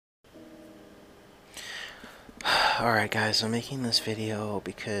Alright guys, I'm making this video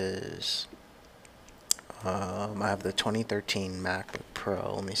because I have the 2013 MacBook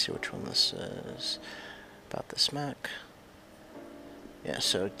Pro. Let me see which one this is. About this Mac. Yeah,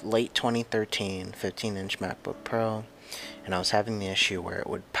 so late 2013, 15-inch MacBook Pro. And I was having the issue where it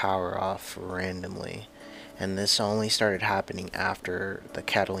would power off randomly. And this only started happening after the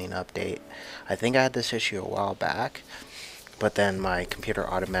Catalina update. I think I had this issue a while back. But then my computer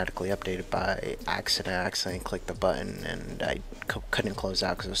automatically updated by accident. I accidentally clicked the button and I couldn't close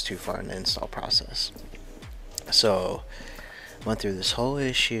out because it was too far in the install process. So went through this whole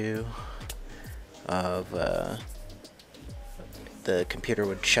issue of the computer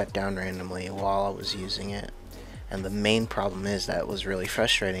would shut down randomly while I was using it. And the main problem is that was really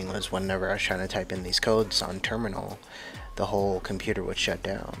frustrating was whenever I was trying to type in these codes on terminal, the whole computer would shut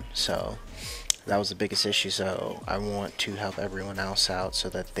down. So that was the biggest issue. So I want to help everyone else out so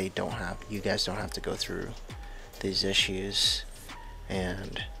that you guys don't have to go through these issues.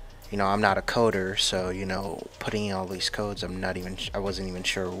 And you know, I'm not a coder, so you know, putting in all these codes, I wasn't even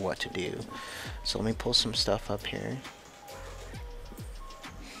sure what to do. So let me pull some stuff up here.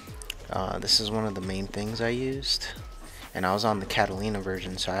 This is one of the main things I used, and I was on the Catalina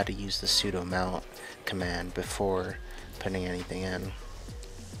version, so I had to use the sudo mount command before putting anything in.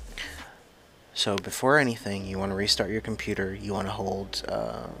 So before anything, you want to restart your computer. You want to hold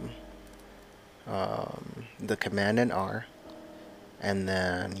the command in R, and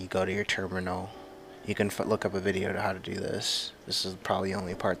then you go to your terminal. You can look up a video to how to do this. This is probably the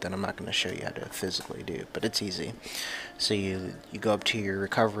only part that I'm not going to show you how to physically do, but it's easy. So you go up to your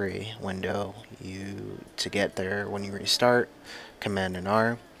recovery window. To get there, when you restart, command and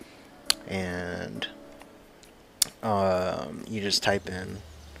R, and you just type in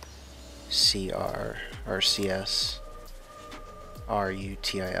CR or CS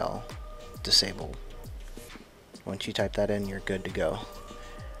RUTIL disable. Once you type that in, you're good to go.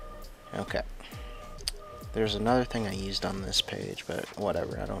 Okay. There's another thing I used on this page, but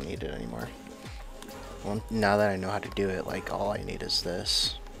whatever, I don't need it anymore. Well, now that I know how to do it, like, all I need is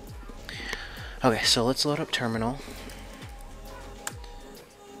this. Okay, so let's load up terminal.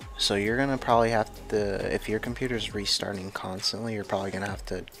 So you're gonna probably have to, if your computer's restarting constantly, you're probably gonna have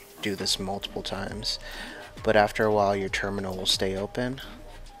to do this multiple times. But after a while, your terminal will stay open,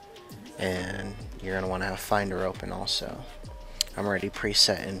 and you're gonna want to have Finder open also. I'm already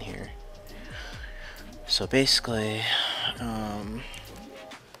preset in here. So basically,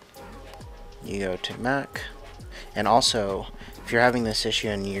 you go to Mac, and also if you're having this issue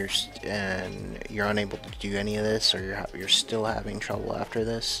and you're unable to do any of this, or you're still having trouble after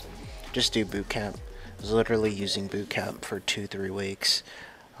this, just do boot camp. I was literally using boot camp for 2-3 weeks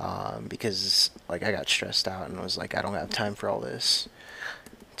because like I got stressed out and was like, I don't have time for all this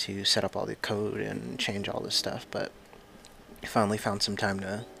to set up all the code and change all this stuff, but I finally found some time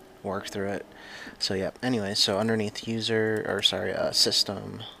to work through it. So yeah, anyway, so underneath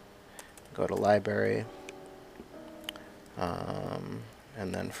system, go to library, and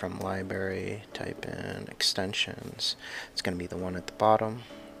then from library type in extensions. It's going to be the one at the bottom,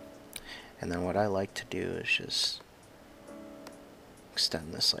 and then what I like to do is just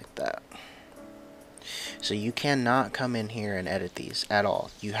extend this like that. So you cannot come in here and edit these at all.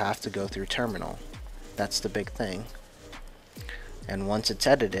 You have to go through terminal. That's the big thing. And once it's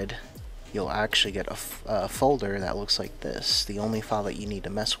edited, you'll actually get a folder that looks like this. The only file that you need to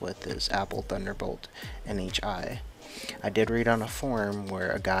mess with is AppleThunderboltNHI. I did read on a forum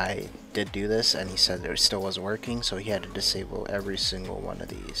where a guy did do this, and he said it still wasn't working, so he had to disable every single one of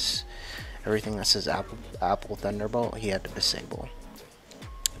these. Everything that says Apple Thunderbolt, he had to disable.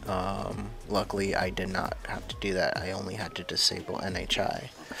 Luckily, I did not have to do that. I only had to disable NHI.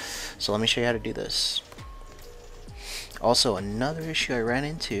 So let me show you how to do this. Also, another issue I ran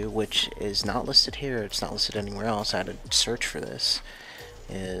into, which is not listed here, it's not listed anywhere else, I had to search for this,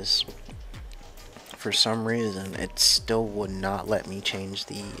 is for some reason it still would not let me change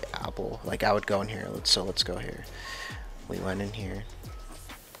the Apple. Like, I would go in here, let's go here. We went in here.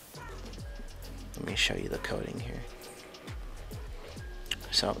 Let me show you the coding here.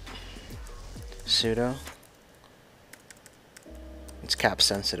 So, sudo, it's cap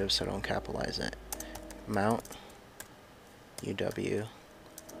sensitive, so don't capitalize it, mount UW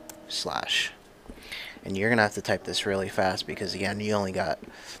 / and you're gonna have to type this really fast because again, you only got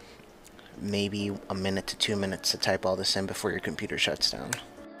maybe a minute to 2 minutes to type all this in before your computer shuts down.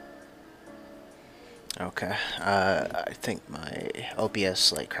 Okay, I think my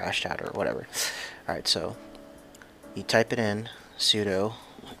OBS like crashed out or whatever. Alright, so you type it in, sudo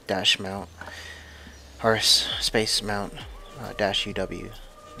 -mount or space mount -uw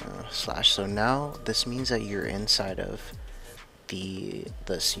slash. So now this means that you're inside of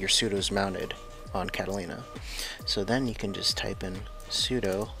your sudo's mounted on Catalina. So then you can just type in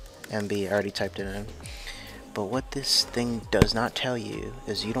sudo mb. I already typed it in. But what this thing does not tell you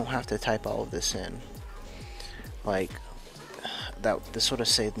is you don't have to type all of this in. Like, this would have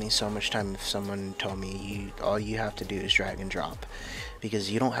saved me so much time if someone told me all you have to do is drag and drop,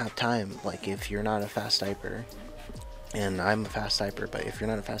 because you don't have time. Like, if you're not a fast typer, and I'm a fast typer, but if you're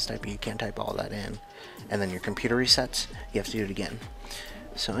not a fast typer, you can't type all that in, and then your computer resets, you have to do it again.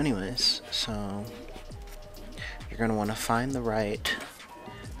 So anyways, so you're gonna want to find the right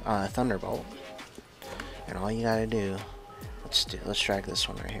Thunderbolt, and all you gotta do, let's drag this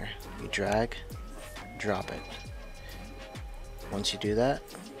one right here. You drag, drop it. Once you do that,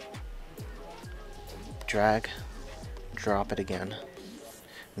 drag, drop it again.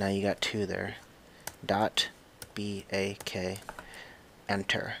 Now you got two there. .bak,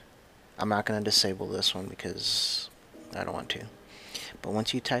 enter. I'm not going to disable this one because I don't want to. But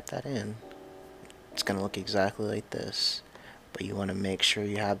once you type that in, it's going to look exactly like this. But you want to make sure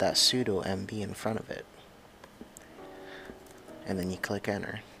you have that sudo mb in front of it. And then you click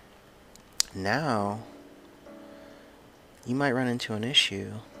enter. Now, you might run into an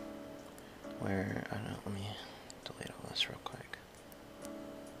issue where, I don't know, let me delete all this real quick.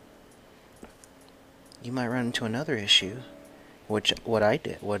 You might run into another issue, which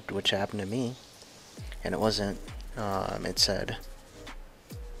happened to me, and it wasn't, it said,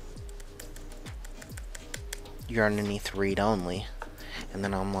 you're underneath read only, and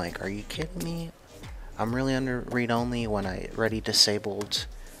then I'm like, are you kidding me? I'm really under read only when I already disabled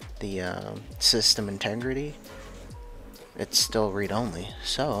the system integrity. It's still read only.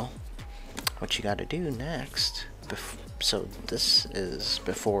 So what you got to do next, so this is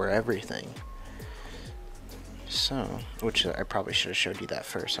before everything, so which I probably should have showed you that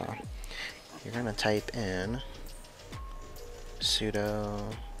first, huh? You're gonna type in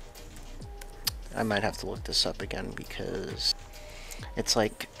sudo, I might have to look this up again because it's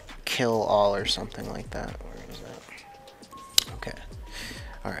like killall or something like that. Where is that? Okay,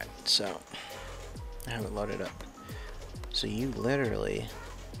 alright, so I have it loaded up. So you literally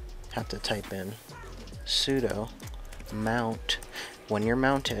have to type in sudo mount when you're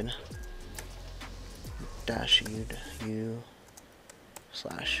mounted -u/.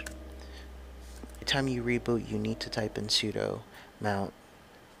 Every time you reboot, you need to type in sudo mount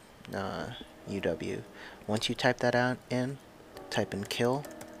uw. Once you type that out in, type in killall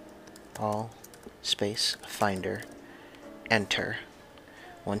space finder, enter.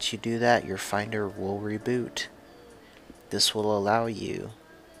 Once you do that, your finder will reboot. This will allow you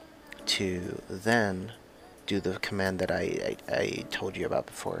to then do the command that I told you about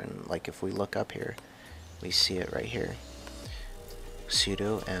before. And like, if we look up here, we see it right here.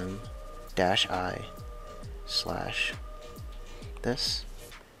 Sudo m-i/ this,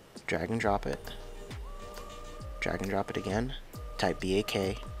 drag and drop it again, type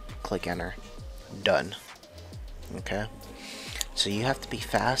BAK, click enter, done. Okay, so you have to be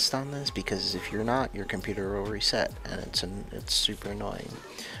fast on this, because if you're not, your computer will reset, and it's super annoying.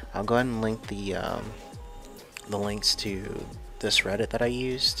 I'll go ahead and link the links to this Reddit that I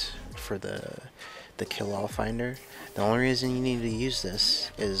used for the killall finder. The only reason you need to use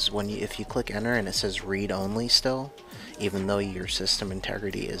this is if you click enter and it says read only still, even though your system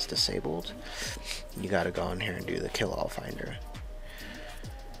integrity is disabled, you got to go in here and do the killall finder.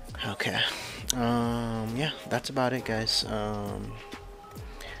 Okay, yeah, that's about it, guys.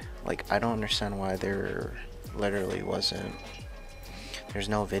 Like, I don't understand why there literally wasn't, there's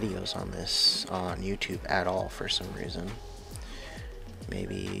no videos on this on YouTube at all for some reason.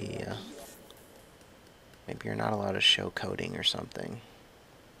 Maybe you're not allowed to show coding or something,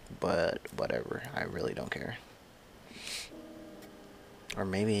 but whatever, I really don't care. Or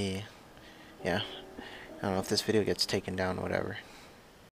maybe, yeah, I don't know if this video gets taken down, whatever.